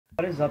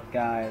What is up,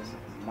 guys?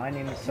 My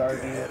name is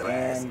Sarby,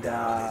 and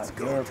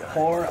your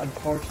poor,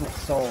 unfortunate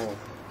soul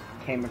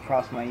came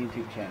across my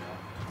YouTube channel.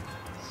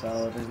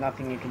 So there's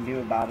nothing you can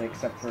do about it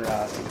except for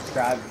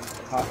subscribe,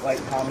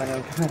 like, comment,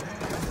 and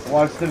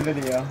watch the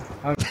video.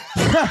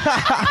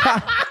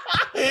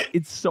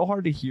 It's so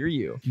hard to hear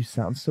you. You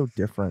sound so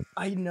different.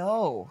 I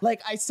know.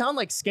 Like, I sound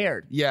like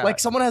scared. Yeah. Like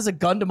someone has a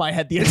gun to my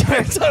head the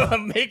entire time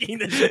I'm making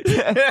this.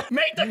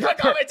 Make the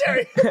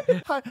commentary.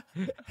 Hi.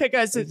 Hey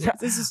guys,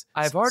 this is.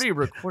 I've already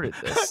recorded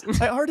this.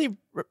 I already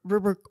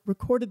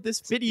recorded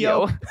this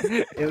video.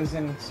 It was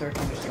in Search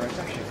and Destroy. It's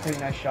actually a pretty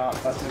nice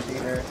shot. Buster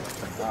beater.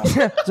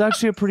 It's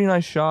actually a pretty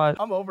nice shot.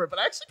 I'm over it, but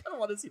I actually kind of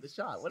want to see the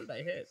shot. What did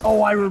I hit?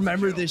 Oh, I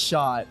remember this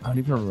shot. I don't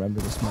even remember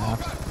this map.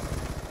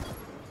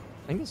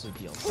 I think this was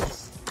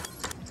DLC.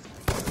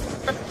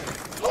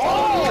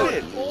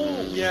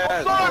 Oh!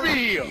 Yes.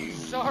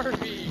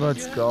 Sarby!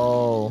 Let's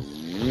go.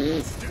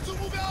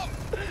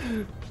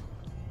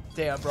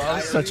 Damn, bro.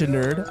 I'm such a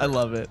nerd. I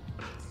love it.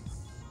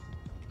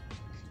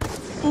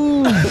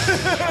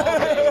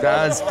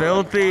 That's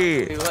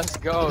filthy. Hey, let's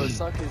go.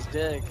 Suck his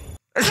dick.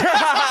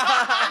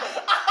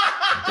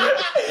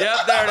 Yep,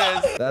 there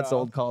it is. That's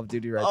old Call of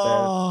Duty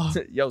right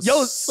there. Yo,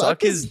 Yo,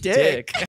 suck his dick.